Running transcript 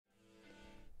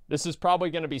This is probably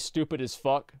going to be stupid as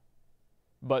fuck,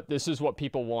 but this is what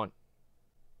people want.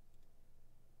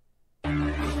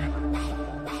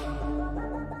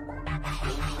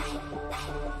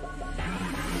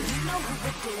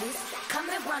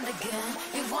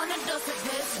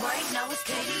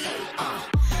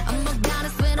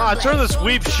 Ah, turn this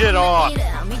weep shit off.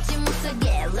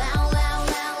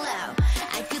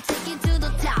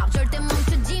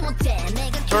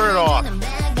 Turn it off.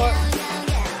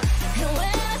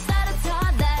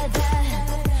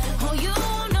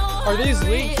 Are these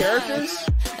lead characters?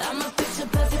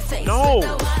 No.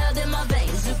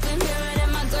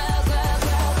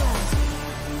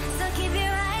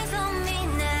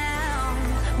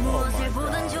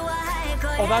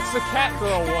 Oh, that's the cat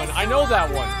girl one. I know that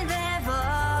one.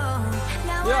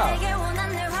 Yeah.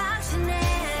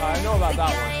 I know about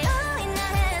that one.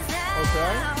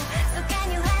 Okay.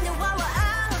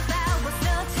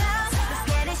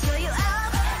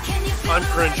 I'm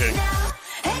cringing.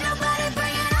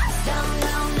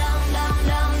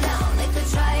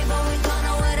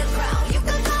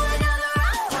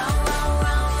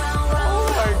 Oh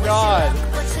my god.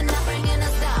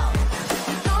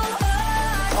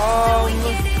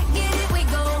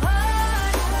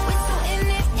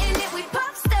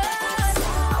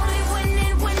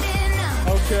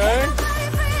 Okay.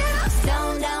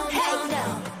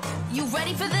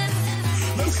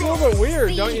 That's a little bit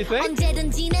weird, don't you think?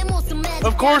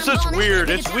 Of course it's weird.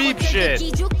 It's weeb shit.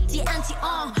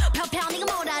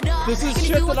 This is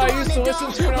shit that I used to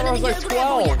listen to when I was like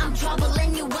 12.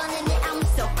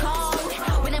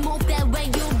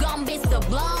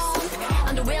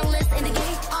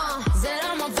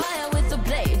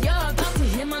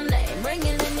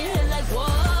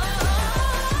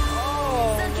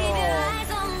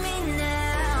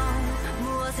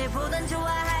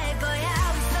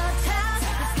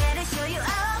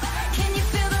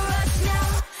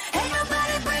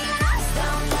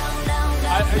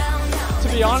 To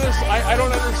be honest, I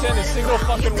don't understand a single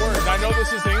fucking word. I know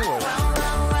this is English.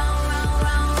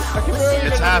 I can barely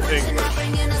It's half English.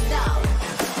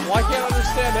 Well, I can't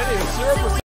understand any of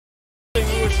it.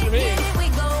 0% English to me.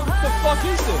 What the fuck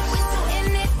is this?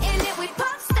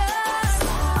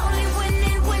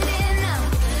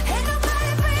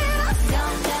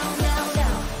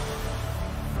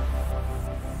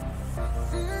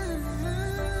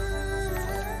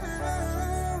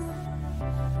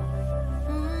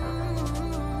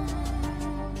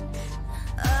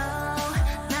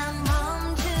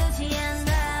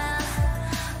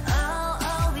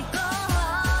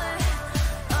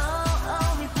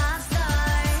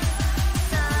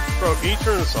 Bro, can you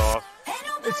turn this off?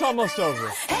 It's almost over.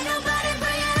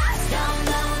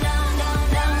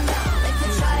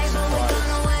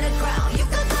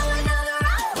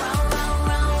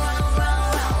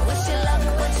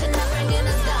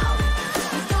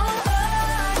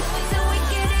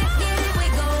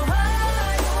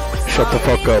 Shut the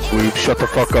fuck up, weeb. Shut the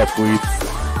fuck up, weeb.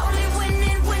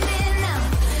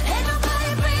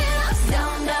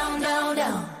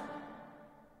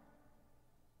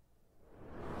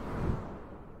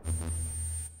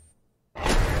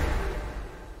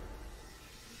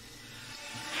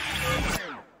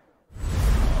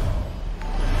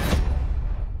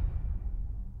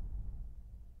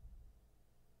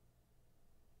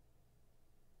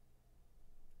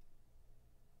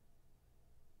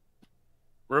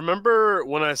 Remember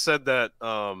when I said that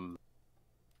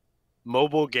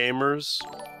mobile gamers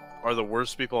are the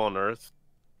worst people on Earth?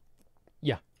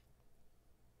 Yeah.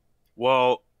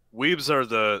 Well, weebs are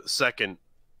the second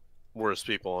worst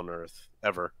people on Earth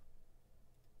ever.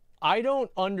 I don't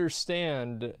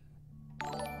understand,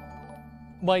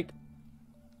 like,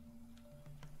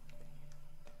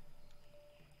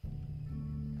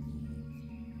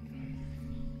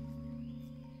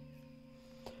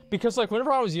 because, like,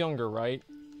 whenever I was younger, right,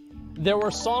 there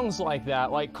were songs like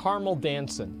that, like Caramel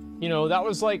Dancin'. You know, that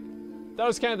was kind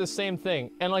of the same thing.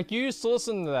 And, like, you used to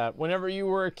listen to that whenever you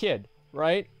were a kid,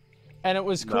 right? And it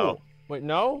was cool. No. Wait,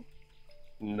 no?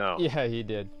 No. Yeah, you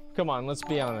did. Come on, let's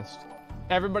be honest.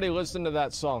 Everybody listened to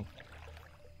that song.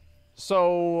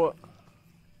 So,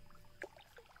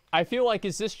 I feel like,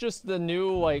 is this just the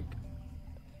new, like,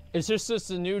 is this just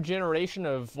the new generation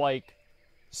of, like,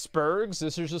 Spurgs?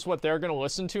 This is just what they're gonna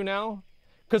listen to now?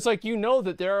 Because, like, you know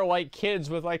that there are, like, kids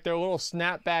with, like, their little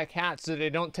snapback hats that they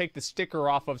don't take the sticker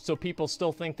off of, so people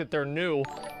still think that they're new,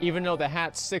 even though the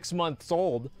hat's 6 months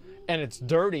old, and it's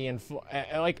dirty, and,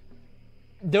 like,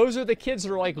 those are the kids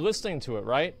that are, like, listening to it,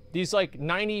 right? These, like,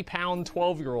 90-pound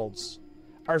 12-year-olds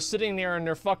are sitting there on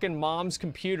their fucking mom's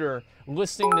computer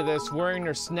listening to this, wearing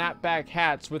their snapback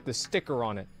hats with the sticker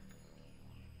on it.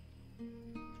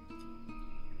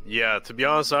 Yeah, to be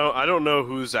honest, I don't know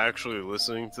who's actually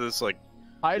listening to this. Like,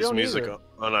 I this don't music, either.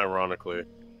 unironically.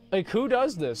 Like, who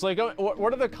does this? Like,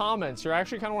 what are the comments? I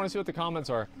actually kind of want to see what the comments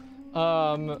are.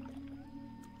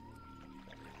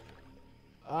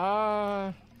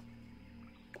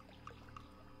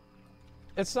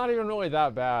 It's not even really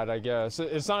that bad, I guess.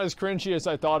 It's not as cringy as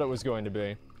I thought it was going to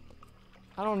be.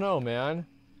 I don't know, man.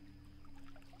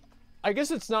 I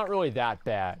guess it's not really that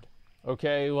bad.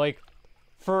 Okay, like,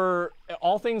 for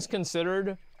all things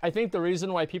considered, I think the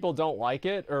reason why people don't like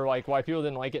it, or like why people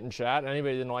didn't like it in chat,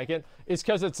 anybody didn't like it, is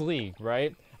because it's League,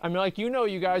 right? I mean, like, you know,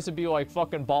 you guys would be like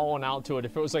fucking balling out to it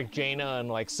if it was like Jaina and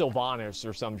like Sylvanas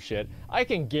or some shit. I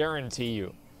can guarantee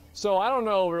you. So I don't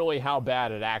know really how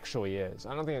bad it actually is.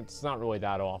 I don't think it's not really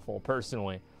that awful,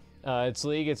 personally. It's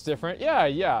League, it's different.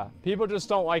 Yeah. People just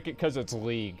don't like it because it's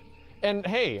League. And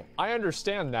hey, I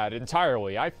understand that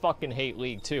entirely. I fucking hate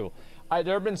League too.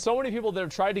 There have been so many people that have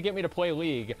tried to get me to play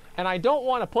League, and I don't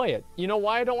want to play it. You know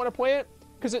why I don't want to play it?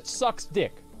 Because it sucks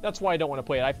dick. That's why I don't want to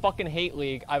play it. I fucking hate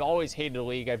League. I've always hated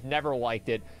League. I've never liked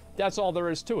it. That's all there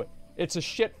is to it. It's a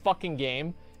shit fucking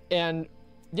game, and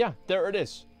yeah, there it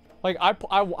is. Like,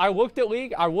 I looked at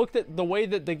League, I looked at the way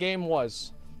that the game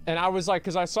was, and I was like,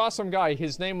 because I saw some guy,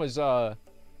 his name was,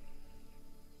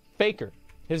 Faker.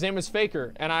 His name was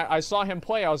Faker, and I saw him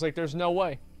play, I was like, there's no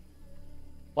way.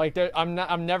 Like,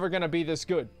 I'm never gonna be this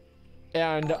good.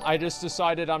 And I just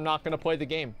decided I'm not gonna play the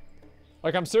game.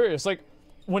 Like, I'm serious. Like,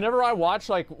 whenever I watch,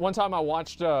 like, one time I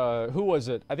watched, who was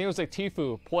it? I think it was, like,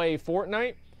 Tfue play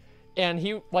Fortnite, and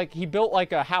he built,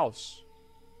 like, a house.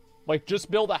 Like, just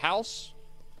build a house.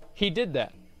 He did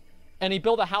that. And he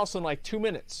built a house in, like, 2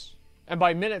 minutes. And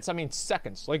by minutes, I mean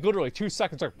seconds. Like, literally 2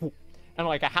 seconds, like, whoop, and,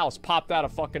 like, a house popped out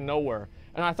of fucking nowhere.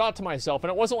 And I thought to myself,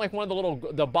 and it wasn't like one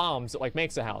of the bombs that like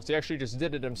makes a house. He actually just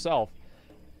did it himself.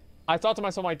 I thought to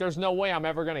myself, like, there's no way I'm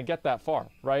ever gonna get that far,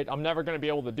 right? I'm never gonna be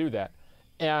able to do that.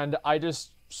 And I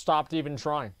just stopped even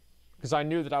trying because I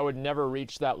knew that I would never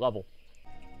reach that level.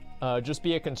 Just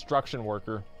be a construction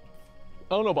worker. I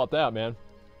don't know about that, man.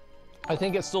 I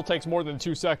think it still takes more than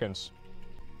 2 seconds.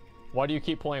 Why do you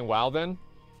keep playing WoW then?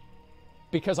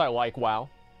 Because I like WoW.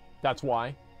 That's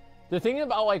why. The thing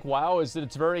about, like, WoW is that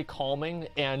it's very calming,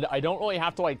 and I don't really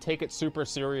have to, like, take it super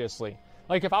seriously.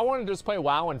 Like, if I want to just play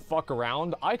WoW and fuck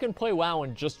around, I can play WoW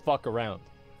and just fuck around.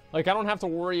 Like, I don't have to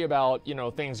worry about, you know,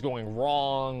 things going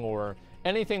wrong or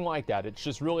anything like that. It's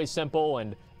just really simple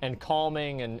and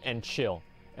calming and chill.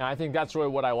 And I think that's really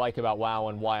what I like about WoW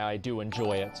and why I do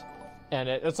enjoy it. And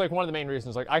it's, like, one of the main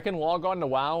reasons. Like, I can log on to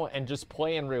WoW and just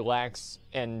play and relax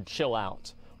and chill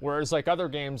out. Whereas, like, other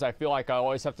games, I feel like I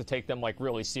always have to take them, like,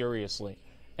 really seriously.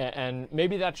 And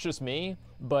maybe that's just me,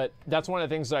 but that's one of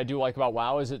the things that I do like about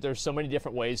WoW is that there's so many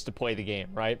different ways to play the game,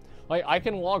 right? Like, I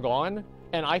can log on,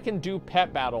 and I can do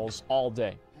pet battles all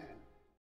day.